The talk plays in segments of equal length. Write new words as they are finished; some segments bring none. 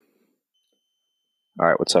All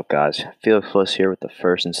right, what's up, guys? Felix Fliss here with the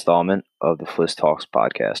first installment of the Fliss Talks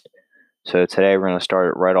podcast. So today we're going to start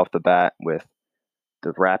it right off the bat with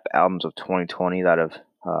the rap albums of 2020 that have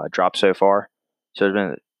dropped so far. So there's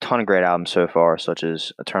been a ton of great albums so far, such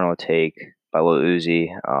as Eternal Take by Lil Uzi,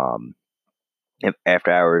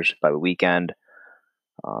 After Hours by The Weeknd,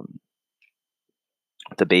 um,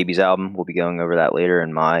 the Babies album. We'll be going over that later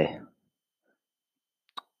in my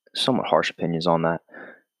somewhat harsh opinions on that.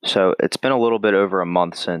 So it's been a little bit over a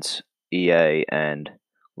month since EA and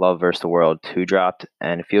Love vs. the World 2 dropped,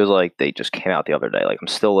 and it feels like they just came out the other day. Like, I'm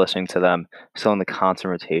still listening to them, still in the constant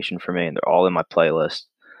rotation for me, and they're all in my playlist.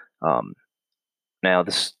 Um, Now,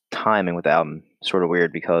 this timing with the album is sort of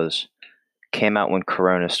weird because it came out when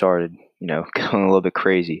Corona started, going a little bit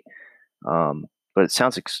crazy. But it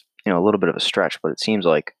sounds like, a little bit of a stretch, but it seems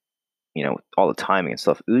like, with all the timing and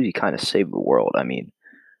stuff, Uzi kind of saved the world. I mean,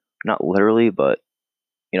 not literally, but,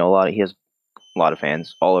 he has a lot of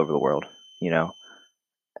fans all over the world, you know,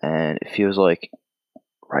 and it feels like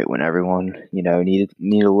right when everyone needed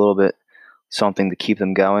a little bit something to keep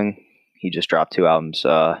them going, he just dropped two albums.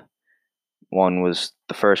 One was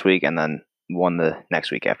the first week, and then one the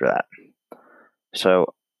next week after that.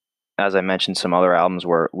 So as I mentioned, some other albums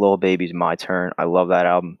were Lil Baby's My Turn. I love that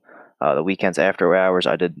album. The Weeknd's After Hours,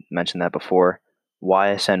 I did mention that before.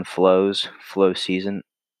 YSN Flow's Flow Season,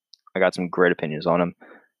 I got some great opinions on him.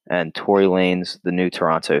 And Tory Lane's The New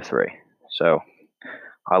Toronto 3. So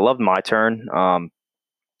I loved My Turn.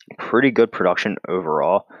 Pretty good production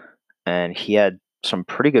overall, and he had some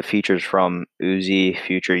pretty good features from Uzi,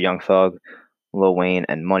 Future, Young Thug, Lil Wayne,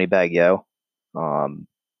 and Moneybagg Yo. Um,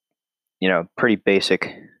 Pretty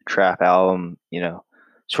basic trap album.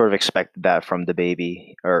 Sort of expected that from the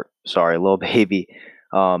baby, or sorry, Lil Baby.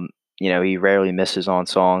 Um, he rarely misses on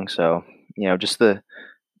songs, so just the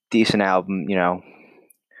decent album.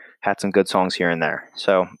 Had some good songs here and there.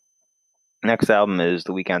 So next album is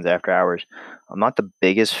The Weeknd's After Hours. I'm not the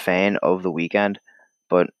biggest fan of The Weeknd,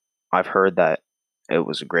 but I've heard that it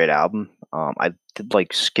was a great album. I did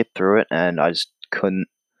like skip through it, and I just couldn't,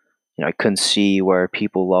 I couldn't see where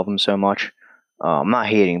people love him so much. I'm not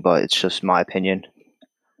hating, but it's just my opinion.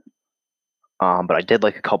 But I did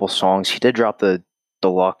like a couple songs. He did drop the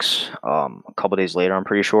deluxe a couple days later, I'm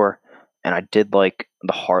pretty sure, and I did like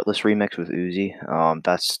the Heartless remix with Uzi.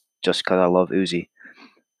 That's just because I love Uzi.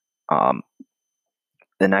 Um,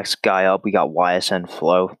 the next guy up, we got YSN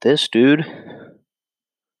Flow. This dude,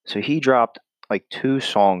 so he dropped like two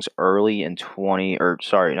songs early in 20, or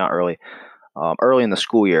sorry, not early, early in the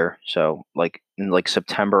school year. So like in like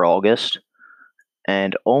September, August.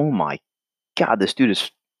 And oh my God, this dude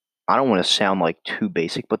is, I don't want to sound like too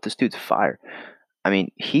basic, but this dude's fire. I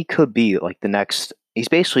mean, he could be like the next, he's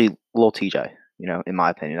basically Lil TJ, in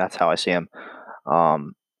my opinion. That's how I see him.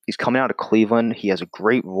 He's coming out of Cleveland. He has a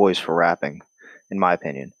great voice for rapping, in my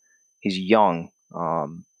opinion. He's young,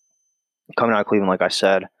 coming out of Cleveland, like I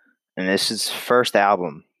said, and this is his first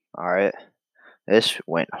album. All right, this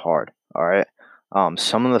went hard. All right,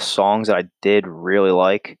 some of the songs that I did really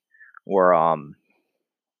like were a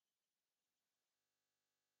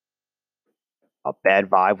Bad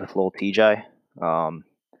Vibe with Lil TJ, um,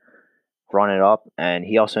 Run It Up, and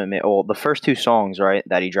he also made. Well, the first two songs, right,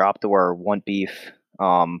 that he dropped were Want Beef.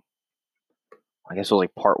 I guess it was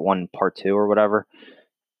like part one, part two, or whatever.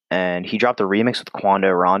 And he dropped a remix with Quando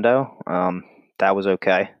Rondo. That was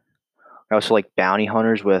okay. I also like Bounty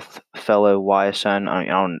Hunters with fellow YSN. I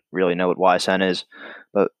don't really know what YSN is,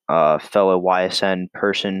 but fellow YSN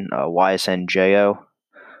person, YSN Jo.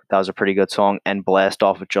 That was a pretty good song. And Blast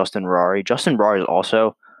Off with Justin Rari. Justin Rari is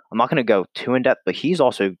also, I'm not going to go too in depth, but he's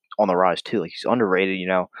also on the rise too. Like, he's underrated,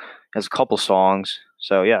 has a couple songs.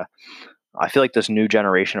 So yeah, I feel like this new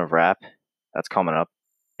generation of rap that's coming up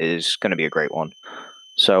is going to be a great one.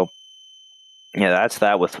 So yeah, that's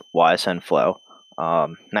that with YSN Flow.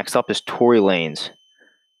 Next up is Tory Lanez.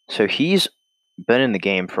 So he's been in the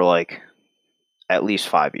game for like at least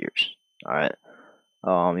 5 years. All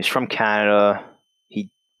right. He's from Canada.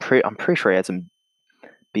 I'm pretty sure he had some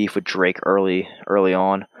beef with Drake early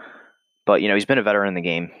on, but he's been a veteran in the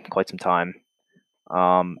game quite some time.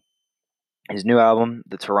 Um, his new album,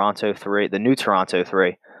 the new Toronto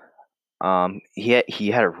 3. He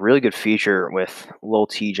had a really good feature with Lil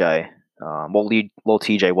TJ. Lil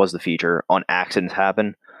TJ was the feature on Accidents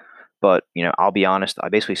Happen. But, I'll be honest, I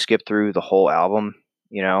basically skipped through the whole album.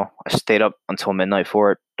 I stayed up until midnight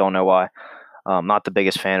for it. Don't know why. Not the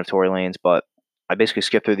biggest fan of Tory Lanez, but I basically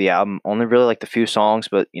skipped through the album. Only really like the few songs,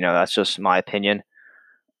 but, that's just my opinion.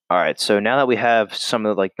 All right, so now that we have some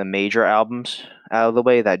of like the major albums out of the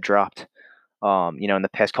way that dropped, in the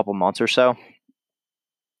past couple months or so,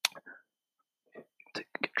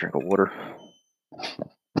 Drink of water.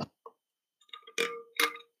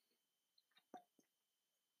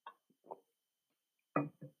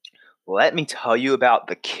 Let me tell you about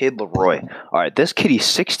the kid Leroy. All right, this kid, he's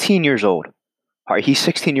 16 years old. All right, he's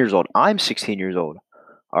 16 years old. I'm 16 years old.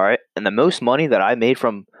 All right, and the most money that I made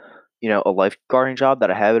from a lifeguarding job that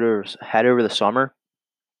I had over the summer,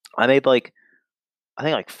 I made like I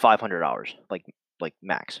think like $500, like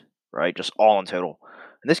max, right? Just all in total.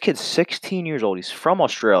 And this kid's 16 years old. He's from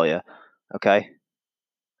Australia, okay?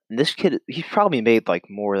 And this kid, he's probably made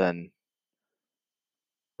like more than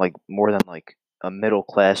a middle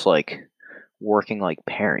class working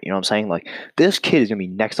parent. You know what I'm saying? Like this kid is gonna be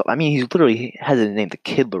next up. I mean, he's literally he has the name the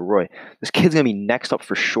kid Leroy. This kid's gonna be next up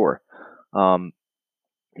for sure. Um,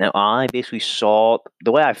 Now I basically saw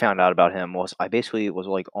the way I found out about him was I basically was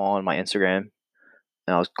like on my Instagram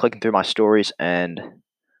and I was clicking through my stories and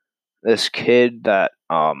this kid that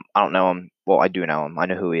I don't know him. Well, I do know him. I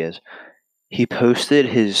know who he is. He posted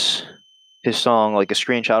his song like a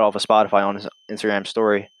screenshot off of Spotify on his Instagram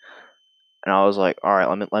story, and I was like, all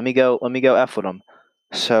right, let me go f with him.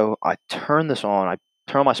 So I turned this on. I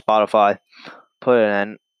turned on my Spotify, put it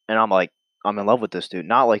in, and I'm like, I'm in love with this dude.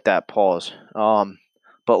 Not like that. Pause.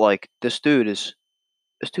 But like this dude's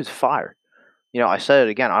fire. I said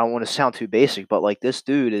it again. I don't want to sound too basic, but like this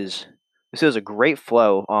is a great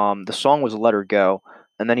flow. The song was "Let Her Go,"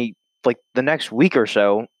 and then he like the next week or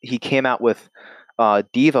so he came out with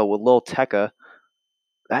 "Diva" with Lil Tecca.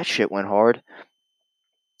 That shit went hard.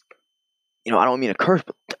 I don't mean to curse,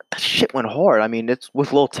 but that shit went hard. I mean, it's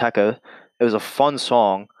with Lil Tecca. It was a fun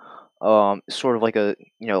song. Sort of like a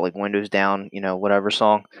like Windows Down, whatever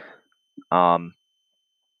song. Um,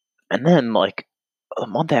 and then like a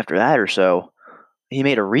month after that or so, he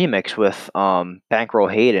made a remix with Bankroll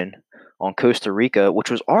Hayden on Costa Rica, which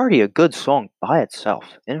was already a good song by itself.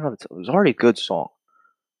 In and of itself, it was already a good song.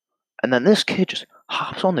 And then this kid just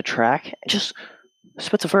hops on the track and just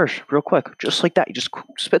spits a verse real quick, just like that. He just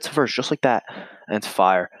spits a verse just like that, and it's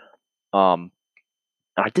fire. Um,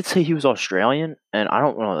 and I did say he was Australian, and I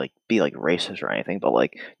don't want to like be like racist or anything, but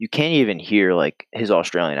like you can't even hear like his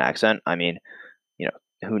Australian accent. I mean,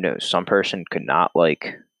 who knows? Some person could not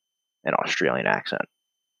like an Australian accent.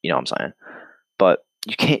 You know what I'm saying? But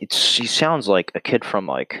you can't. He sounds like a kid from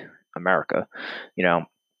like America, you know.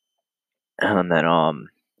 And then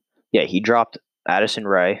yeah, he dropped Addison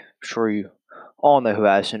Rae. I'm sure you all know who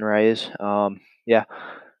Addison Rae is. Yeah,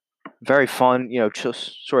 very fun.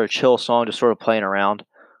 Just sort of chill song, just sort of playing around.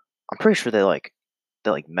 I'm pretty sure they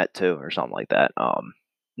met too or something like that.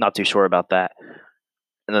 Not too sure about that.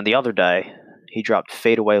 And then the other day, he dropped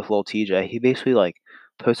 "Fade Away" with Lil TJ. He basically like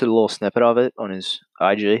posted a little snippet of it on his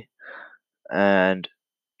IG, and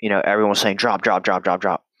everyone was saying drop, drop, drop, drop,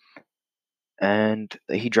 drop. And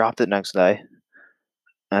he dropped it next day.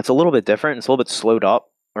 And it's a little bit different. It's a little bit slowed up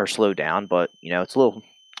or slowed down, but it's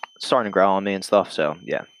starting to grow on me and stuff. So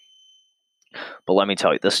yeah. But let me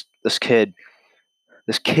tell you, the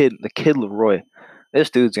kid Leroy, this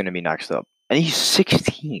dude's gonna be next up, and he's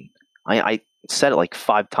 16. I said it like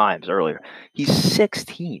 5 times earlier. He's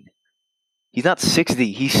 16. He's not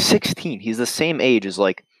 60. He's 16. He's the same age as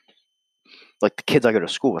like the kids I go to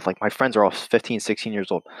school with. Like my friends are all 15, 16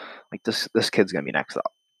 years old. Like this kid's gonna be next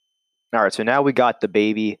up. All right, so now we got the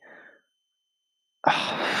baby.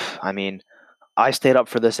 I mean, I stayed up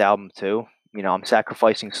for this album too. I'm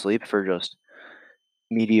sacrificing sleep for just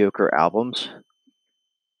mediocre albums,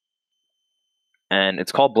 and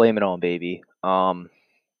it's called "Blame It On Baby."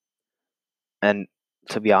 And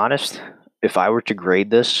to be honest, if I were to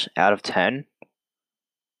grade this out of 10,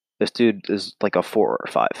 this dude is like a 4 or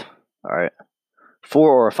 5. All right, 4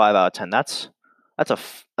 or 5 out of 10. That's a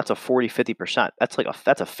 40-50%.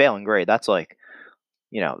 That's a failing grade. That's like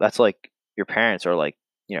your parents are like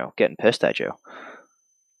getting pissed at you.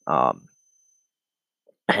 Um,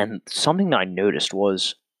 and something that I noticed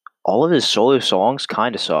was all of his solo songs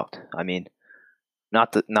kind of sucked. I mean,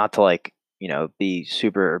 not to like be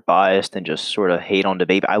super biased and just sort of hate on the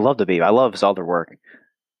baby. I love the baby. I love his other work,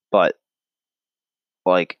 but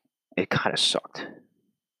like it kind of sucked.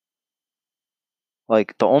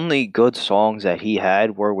 Like the only good songs that he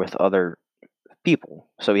had were with other people.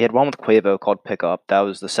 So he had one with Quavo called "Pick Up." That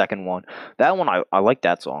was the second one. That one I liked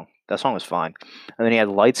that song. That song was fine. And then he had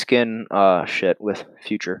 "Light Skin" shit with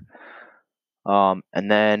Future. And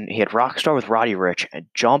then he had "Rockstar" with Roddy Ricch and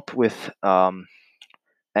 "Jump" with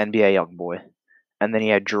NBA YoungBoy. And then he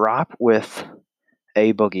had "Drop" with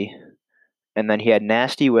A Boogie. And then he had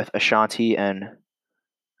 "Nasty" with Ashanti and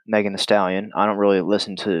Megan Thee Stallion. I don't really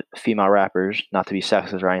listen to female rappers, not to be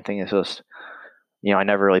sexist or anything. It's just, I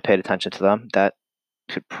never really paid attention to them. That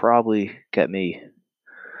could probably get me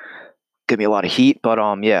give me a lot of heat, but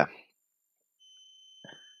yeah.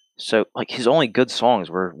 So like his only good songs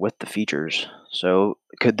were with the features. So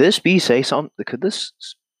could this be say something? Could this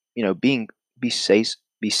being be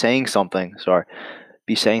saying something? Sorry,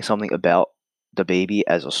 be saying something about the baby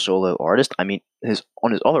as a solo artist? I mean, his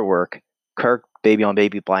on his other work, Kirk, Baby on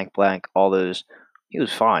Baby, Blank Blank, all those, he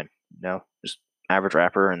was fine. Just average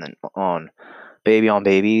rapper, and then on Baby on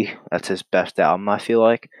Baby, that's his best album. I feel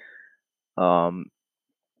like. Um,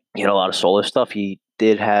 he had a lot of solo stuff. He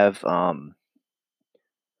did have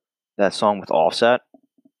that song with Offset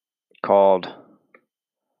called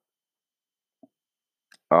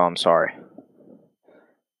sorry.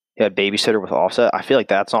 He had Babysitter with Offset. I feel like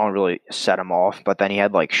that song really set him off. But then he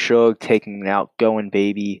had like Suge, Taking It Out, Going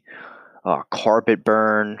Baby, Carpet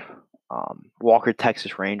Burn, Walker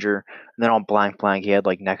Texas Ranger. And then on Blank Blank, he had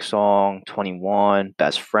like Next Song, 21,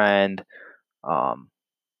 Best Friend. Um,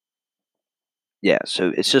 yeah,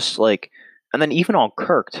 so it's just like, and then even on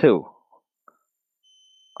Kirk too.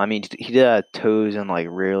 I mean, he did Toes and like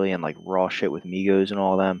Really and like Raw Shit with Migos and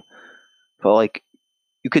all them. But like,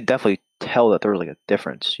 you could definitely tell that there was like a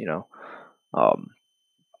difference. Um,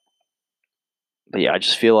 but yeah, I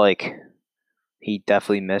just feel like he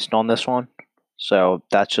definitely missed on this one. So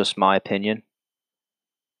that's just my opinion.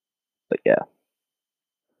 But yeah.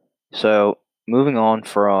 So moving on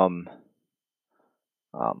from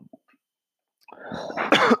um,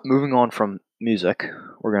 moving on from music,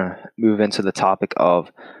 we're gonna move into the topic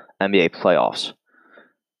of NBA playoffs.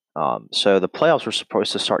 So the playoffs were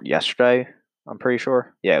supposed to start yesterday. I'm pretty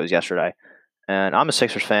sure. Yeah, it was yesterday. And I'm a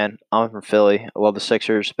Sixers fan. I'm from Philly. I love the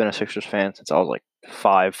Sixers. Been a Sixers fan since I was like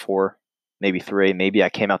 5, 4, maybe 3. Maybe I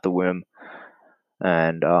came out the womb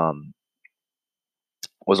and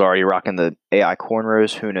was already rocking the AI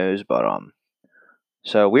cornrows. Who knows? But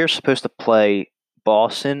so we were supposed to play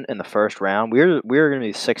Boston in the first round. We were going to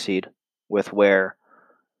be the 6th seed with where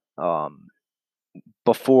um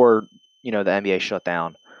before the NBA shut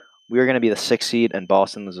down. We were going to be the 6th seed and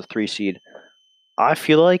Boston was a 3 seed. I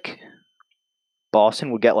feel like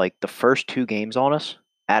Boston would get like the first 2 games on us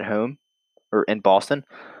at home or in Boston,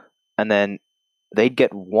 and then they'd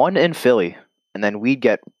get one in Philly, and then we'd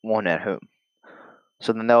get one at home.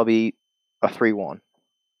 So then that'll be a 3-1.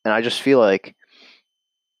 And I just feel like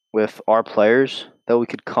with our players that we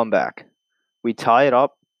could come back. We'd tie it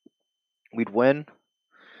up, we'd win.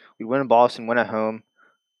 We'd win in Boston, win at home,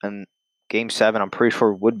 and game 7 I'm pretty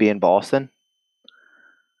sure would be in Boston.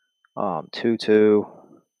 2-2.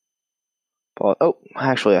 But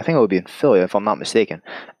actually, I think it would be in Philly if I'm not mistaken.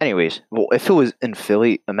 Anyways, well, if it was in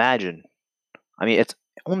Philly, imagine. I mean, it's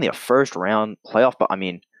only a first round playoff, but I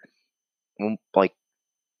mean, like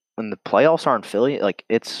when the playoffs are in Philly, like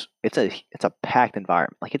it's a packed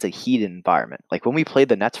environment. Like it's a heated environment. Like when we played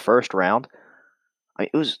the Nets first round, I mean,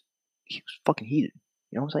 it was fucking heated.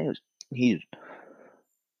 You know what I'm saying? It was heated,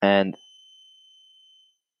 and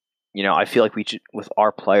I feel like with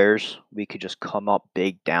our players, we could just come up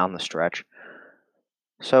big down the stretch.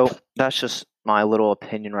 So that's just my little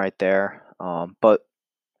opinion right there. But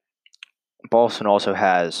Boston also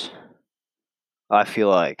has, I feel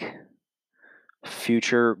like,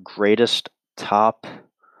 future greatest top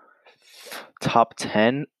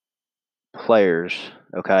 10 players.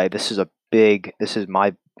 Okay, this is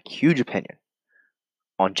my huge opinion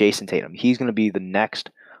on Jason Tatum. He's going to be the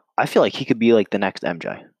next. I feel like he could be like the next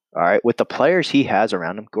MJ. All right, with the players he has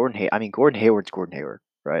around him, Gordon Hayward's Gordon Hayward,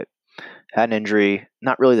 right? Had an injury,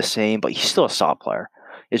 not really the same, but he's still a solid player.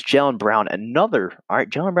 Is Jaylen Brown another? All right,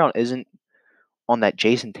 Jaylen Brown isn't on that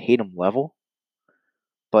Jason Tatum level,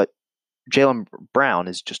 but Jaylen Brown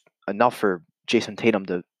is just enough for Jason Tatum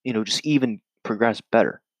to just even progress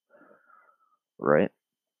better, right?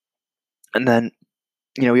 And then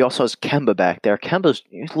he also has Kemba back there.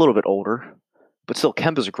 He's a little bit older, but still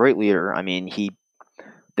Kemba's a great leader. I mean,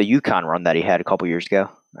 the UConn run that he had a couple years ago.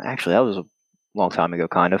 Actually, that was a long time ago,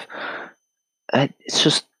 kind of. And it's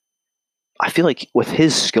just, I feel like with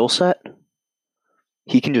his skill set,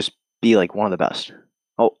 he can just be like one of the best.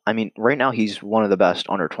 Oh, I mean, right now he's one of the best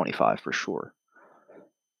under 25 for sure.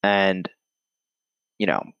 And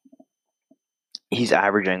he's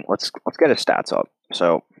averaging. Let's get his stats up.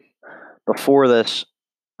 So before this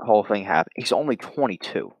whole thing happened, he's only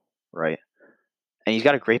 22, right? And he's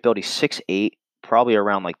got a great build. He's 6'8", probably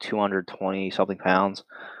around like 220 something pounds.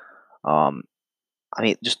 I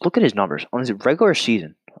mean, just look at his numbers on his regular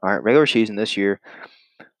season. All right, regular season this year,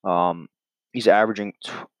 he's averaging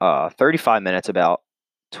 35 minutes, about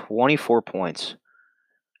 24 points,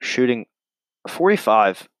 shooting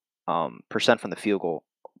 45 percent from the field goal,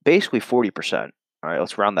 basically 40%. All right,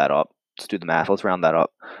 let's round that up. Let's do the math. Let's round that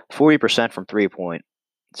up. 40% from 3-point,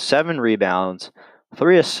 7 rebounds,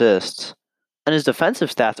 3 assists, and his defensive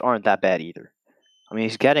stats aren't that bad either. I mean,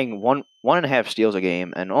 he's getting 1.5 steals a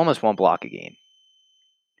game and almost 1 block a game,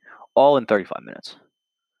 all in 35 minutes.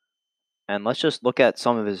 And let's just look at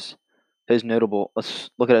some of his notable. Let's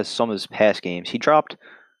look at some of his past games. He dropped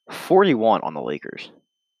 41 on the Lakers.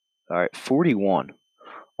 All right, 41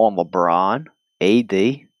 on LeBron,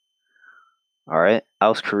 AD. All right,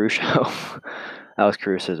 Alex Caruso. Alex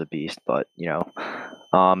Caruso is a beast, but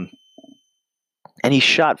and he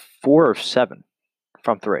shot 4 of 7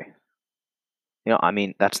 from 3. I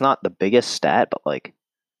mean, that's not the biggest stat, but like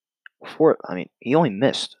 4. I mean, he only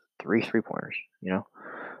missed 3 3-pointers.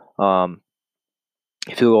 Um,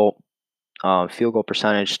 field goal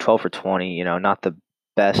percentage 12 for 20. Not the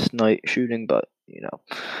best night shooting, but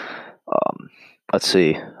um, let's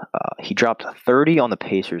see. He dropped 30 on the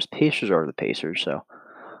Pacers. Pacers are the Pacers, so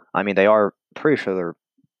I mean they are pretty sure they're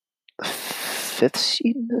the 5th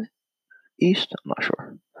seed in the East. I'm not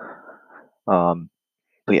sure.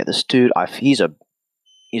 But yeah, this dude, he's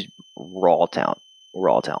raw talent.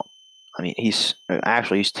 Raw talent. I mean, he's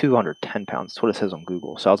 210 pounds. That's what it says on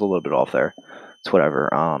Google. So I was a little bit off there. It's whatever.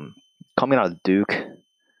 Coming out of Duke,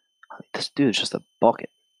 this dude is just a bucket.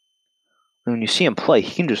 When you see him play,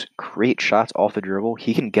 he can just create shots off the dribble.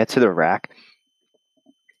 He can get to the rack,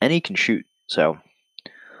 and he can shoot. So,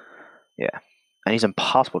 yeah, and he's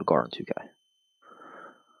impossible to guard in 2K.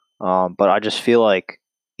 But I just feel like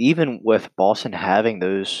even with Boston having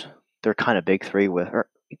they're kind of big three or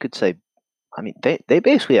you could say, I mean, they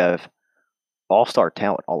basically have all-star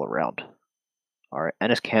talent all around. All right,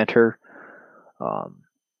 Enes Kanter,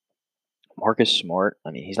 Marcus Smart. I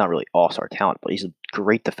mean, he's not really all-star talent, but he's a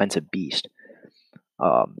great defensive beast.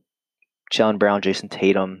 Jaylen Brown, Jason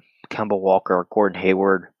Tatum, Kemba Walker, Gordon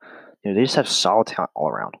Hayward. They just have solid talent all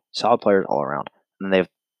around, solid players all around, and they have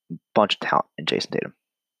a bunch of talent in Jason Tatum.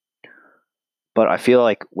 But I feel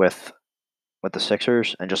like with the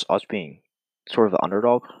Sixers and just us being sort of the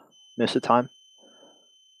underdog most of the time,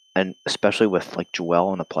 and especially with like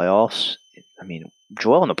Joel in the playoffs. I mean,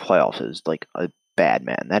 Joel in the playoffs is like a bad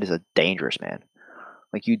man. That is a dangerous man.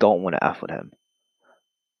 Like you don't want to f with him.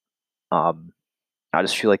 I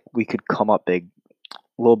just feel like we could come up big,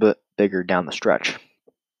 a little bit bigger down the stretch.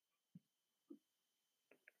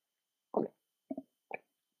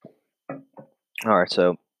 All right,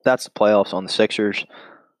 so that's the playoffs on the Sixers.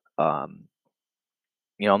 I'm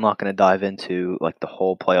not going to dive into like the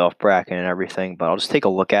whole playoff bracket and everything, but I'll just take a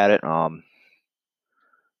look at it.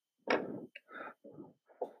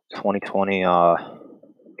 2020.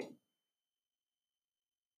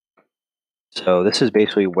 So this is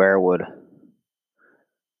basically where would.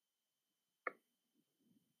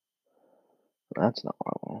 That's not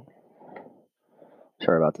what I want.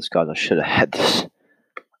 Sorry about this, guys. I should have had this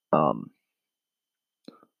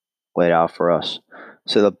laid out for us.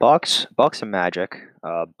 So the Bucks and Magic.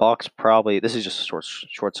 Bucks probably. This is just a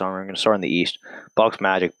short summary. I'm going to start in the East. Bucks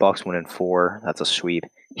Magic. Bucks win in 4. That's a sweep.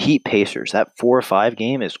 Heat Pacers. That 4-5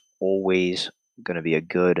 game is always going to be a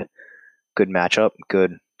good matchup.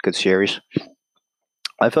 Good series.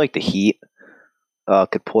 I feel like the Heat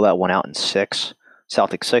could pull that one out in 6.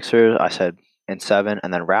 Celtics Sixers. I said in 7,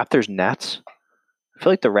 and then Raptors Nets. I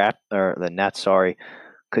feel like the Nets,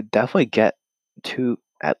 could definitely get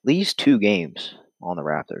at least 2 games on the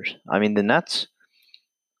Raptors. I mean, the Nets.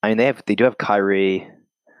 I mean, they do have Kyrie,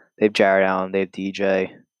 they have Jared Allen, they have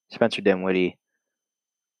DJ, Spencer Dinwiddie.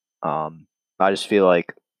 I just feel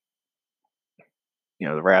like the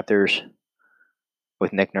Raptors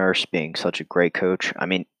with Nick Nurse being such a great coach. I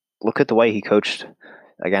mean, look at the way he coached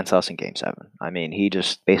against us in Game 7. I mean, he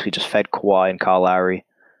just basically just fed Kawhi and Kyle Lowry,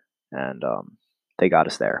 and they got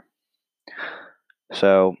us there.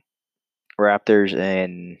 So Raptors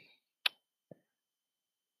in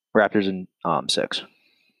 6.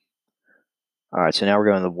 All right, so now we're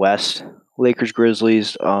going to the West. Lakers,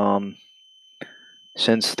 Grizzlies.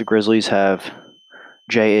 Since the Grizzlies have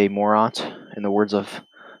J.A. Morant, in the words of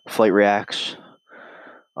Flight Reacts,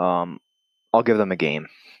 I'll give them a game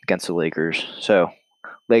against the Lakers. So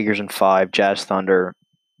Lakers in 5, Jazz Thunder.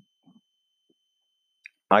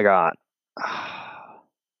 I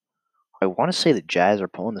want to say the Jazz are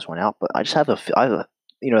pulling this one out, but I just have that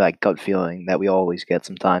gut feeling that we always get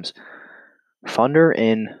sometimes. Thunder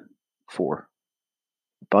in 4.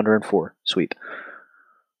 Thunder in 4. Sweep.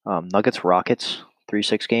 Nuggets Rockets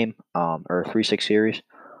 3-6 game or 3-6 series.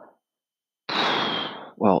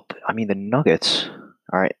 Well, I mean the Nuggets.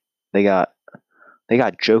 All right, they got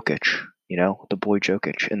Jokic. The boy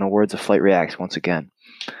Jokic. In the words of Flight Reacts once again.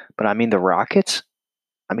 But I mean the Rockets.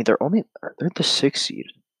 I mean they're the 6th seed.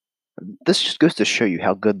 This just goes to show you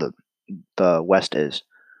how good the West is.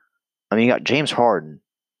 I mean, you got James Harden,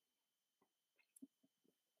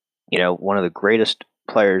 one of the greatest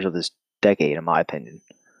players of this decade, in my opinion,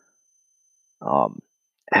 um,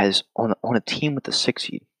 as on a team with the 6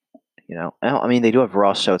 seed. I mean, they do have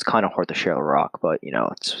Russ, so it's kind of hard to share the rock, but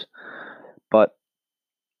but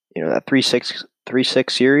that 3-6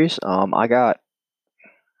 series.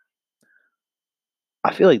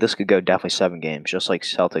 I feel like this could go definitely 7 games, just like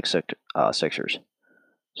Celtics Sixers.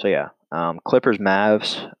 So yeah, Clippers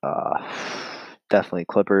Mavs, definitely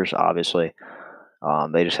Clippers. Obviously,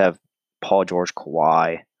 they just have Paul George,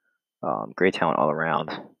 Kawhi, great talent all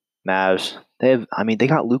around. Mavs, they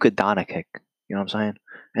got Luka Doncic. You know what I'm saying?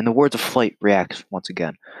 And the words of flight reacts once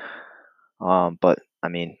again. But I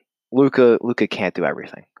mean, Luka can't do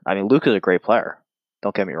everything. I mean, Luka's a great player.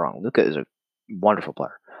 Don't get me wrong. Luka is a wonderful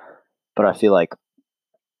player. But I feel like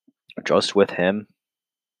just with him,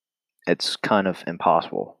 it's kind of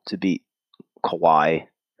impossible to beat Kawhi,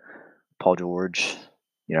 Paul George.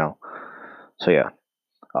 You know. So yeah,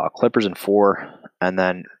 Clippers in 4, and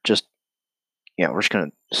then just we're just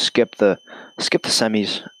gonna skip the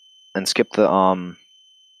semis and skip the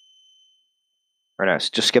or no,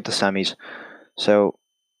 just skip the semis. So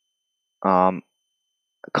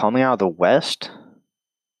coming out of the West,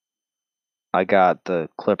 I got the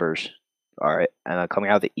Clippers. All right, and then coming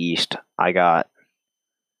out of the East, I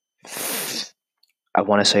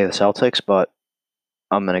want to say the Celtics, but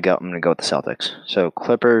I'm gonna go with the Celtics. So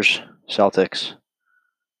Clippers, Celtics.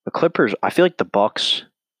 The Clippers, I feel like the Bucks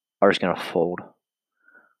are just gonna fold,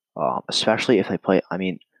 especially if they play. I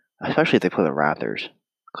mean, especially if they play the Raptors,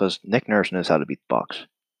 because Nick Nurse knows how to beat the Bucks.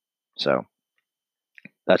 So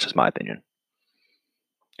that's just my opinion.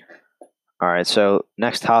 All right, so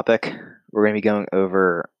next topic, we're going to be going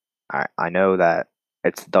over. I know that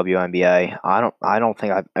it's the WNBA. I don't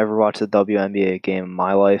think I've ever watched a WNBA game in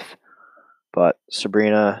my life, but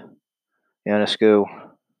Sabrina Ionescu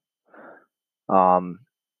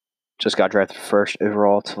just got drafted first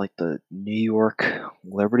overall to like the New York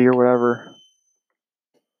Liberty or whatever.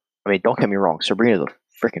 I mean, don't get me wrong, Sabrina's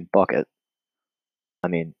a freaking bucket. I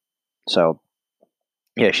mean, so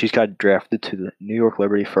yeah, she's got drafted to the New York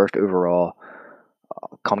Liberty first overall,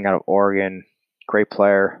 coming out of Oregon. Great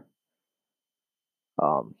player.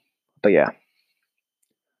 But yeah.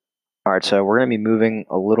 All right, so we're going to be moving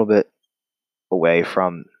a little bit away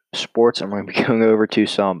from sports, and we're going to be going over to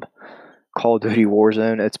some Call of Duty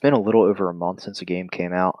Warzone. It's been a little over a month since the game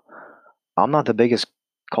came out. I'm not the biggest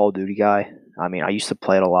Call of Duty guy. I mean, I used to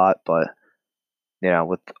play it a lot, but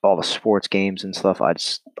with all the sports games and stuff, I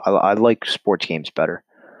like sports games better.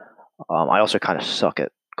 I also kind of suck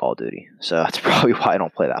at Call of Duty, so that's probably why I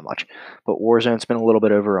don't play that much. But Warzone's been a little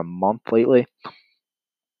bit over a month lately,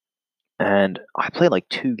 and I played like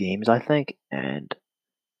 2 games, I think, and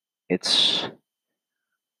it's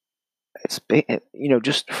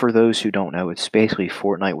just for those who don't know, it's basically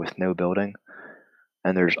Fortnite with no building,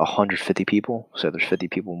 and there's 150 people, so there's 50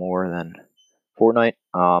 people more than Fortnite.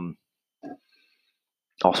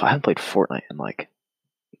 Also, I haven't played Fortnite in like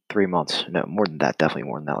 3 months. No, more than that, definitely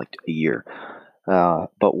more than that, like a year.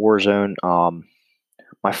 But Warzone,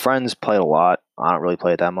 my friends play it a lot. I don't really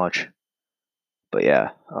play it that much, but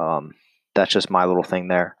yeah, that's just my little thing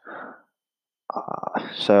there.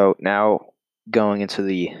 So now going into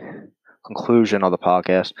the conclusion of the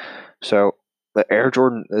podcast. So the Air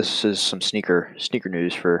Jordan. This is some sneaker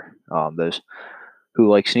news for those who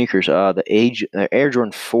like sneakers. The Air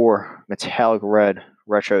Jordan 4 metallic red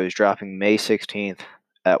retro is dropping May 16th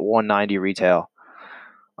at $190 retail.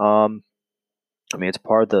 I mean, it's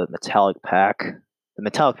part of the metallic pack. The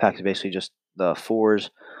metallic pack is basically just the 4s,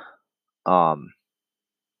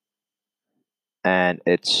 and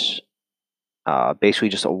it's basically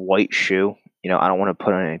just a white shoe. I don't want to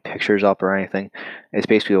put any pictures up or anything. It's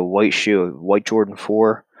basically a white shoe, a white Jordan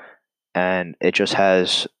 4, and it just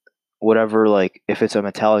has whatever, like, if it's a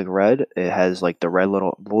metallic red, it has like the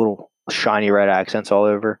little shiny red accents all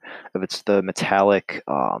over. If it's the metallic,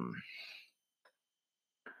 so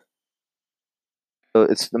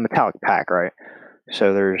it's the metallic pack, right?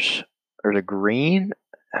 So there's a green,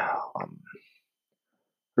 a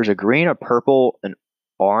purple, and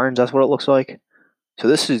orange. That's what it looks like. So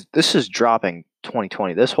this is dropping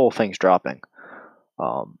 2020. This whole thing's dropping.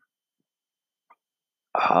 Um,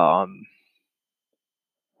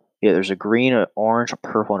 yeah, there's a green, an orange, a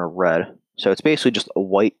purple, and a red. So it's basically just a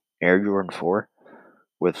white Air Jordan 4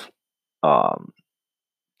 with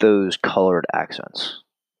those colored accents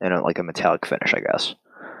and like a metallic finish, I guess.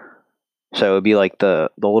 So it'd be like the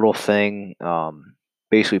little thing.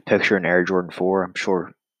 Basically, picture an Air Jordan 4. I'm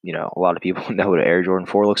sure a lot of people know what an Air Jordan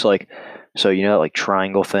 4 looks like. So like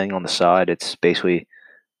triangle thing on the side. It's basically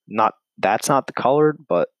not that's not the colored,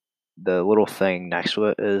 but the little thing next to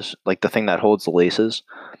it is like the thing that holds the laces,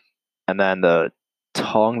 and then the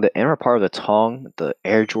tongue, the inner part of the tongue, the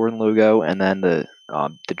Air Jordan logo, and then the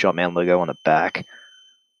Jumpman logo on the back.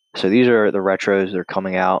 So these are the retros. They're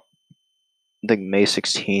coming out. I think May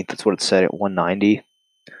 16th. That's what it said at 190.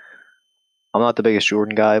 I'm not the biggest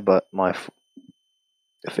Jordan guy, but my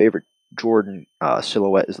favorite Jordan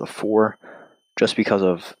silhouette is the 4, just because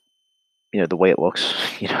of the way it looks.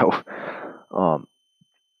 Um,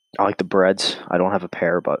 I like the breads. I don't have a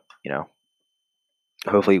pair, but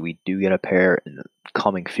hopefully we do get a pair in the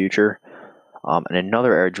coming future. And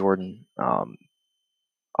another Air Jordan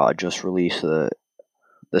just released the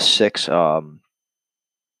 6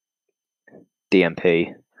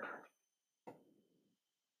 DMP.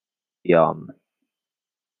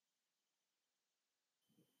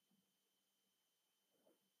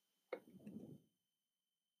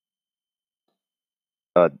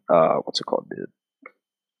 The what's it called?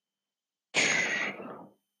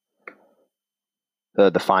 The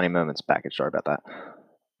Defining Moments package. Sorry about that.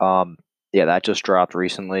 Yeah, that just dropped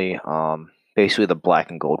recently. Basically the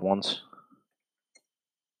black and gold ones.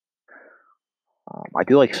 I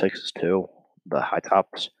do like 6s too. The high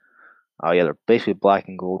tops. Yeah, they're basically black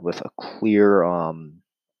and gold with a clear,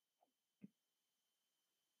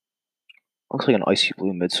 looks like an icy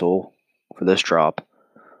blue midsole for this drop.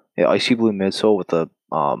 Yeah, icy blue midsole with the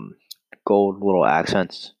gold little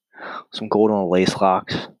accents, some gold on the lace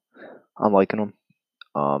locks. I'm liking them.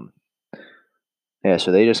 Yeah,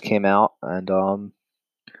 so they just came out, and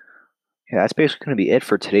yeah, that's basically going to be it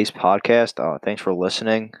for today's podcast. Thanks for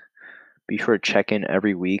listening. Be sure to check in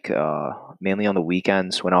every week, mainly on the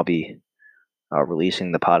weekends when I'll be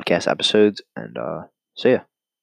releasing the podcast episodes. And see ya.